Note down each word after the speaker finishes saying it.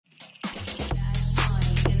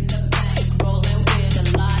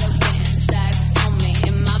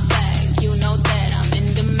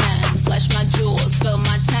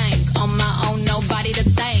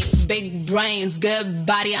brains, good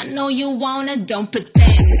body. I know you want it, don't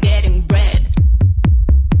pretend. Getting bread.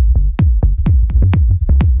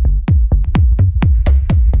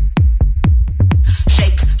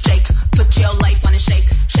 Shake, shake, put your life on a shake,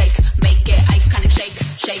 shake, make it iconic. Shake,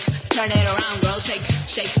 shake, turn it around, girl. Shake,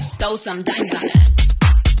 shake, throw some dimes on it.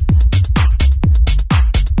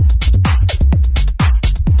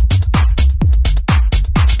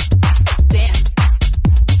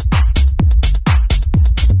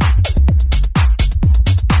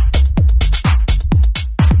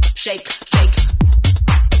 Shake, shake,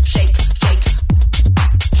 shake, shake,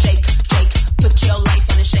 shake, shake, put your life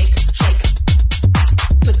on a shake, shake,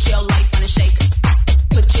 put your life on a shake,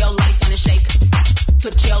 put your life on a shake,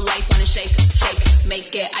 put your life on a shake, shake,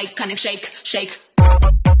 make it iconic. Shake, shake.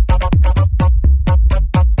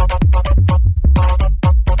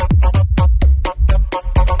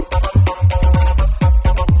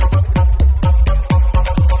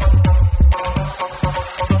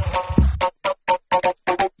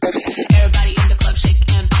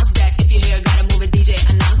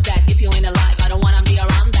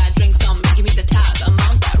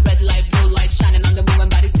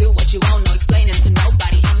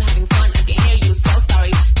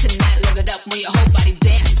 When your whole body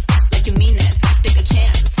dance like you mean it, take a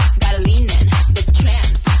chance, gotta lean in, the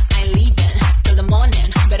trance, I ain't leaving till the morning,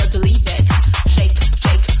 better believe it. Shake,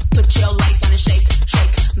 shake, put your life on a shake,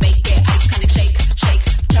 shake, make it iconic. Shake, shake,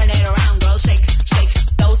 turn it around, girl. Shake, shake,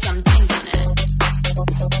 throw some dimes on it.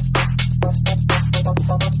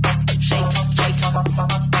 Shake, shake,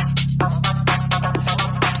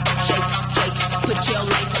 shake, shake, put your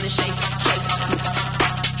life on a shake, shake,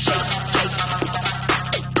 shake, shake.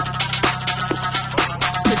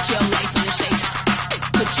 Put your life on a shake.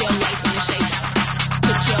 Put your life on a shake.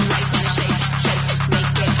 Put your life on a shake. Shake.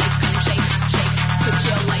 Make it iconic. Shake. Shake. Put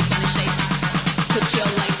your life on a shake. Put your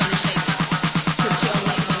life on a shake. Put your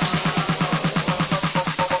life on a shake.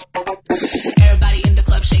 Everybody in the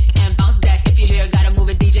club shake and bounce that. If you hear, gotta move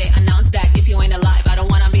it, DJ, announce that. If you ain't alive, I don't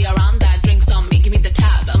wanna be around that. Drink some, me, give me the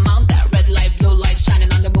tab, amount that. Red light, blue light,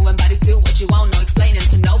 shining on the moving bodies. Do what you want, no explaining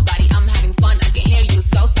to nobody. I'm having fun, I can hear you,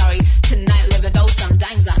 so sorry. Tonight, live it, throw some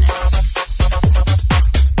dimes on it.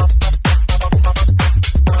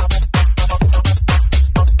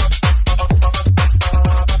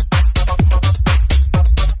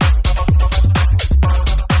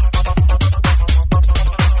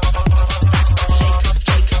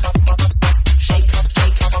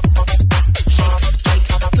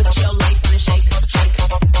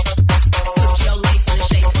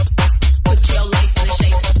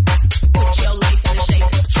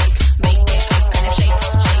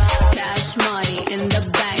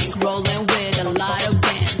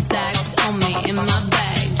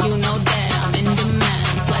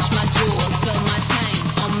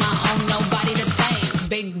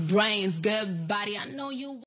 Brains, good body. I know you.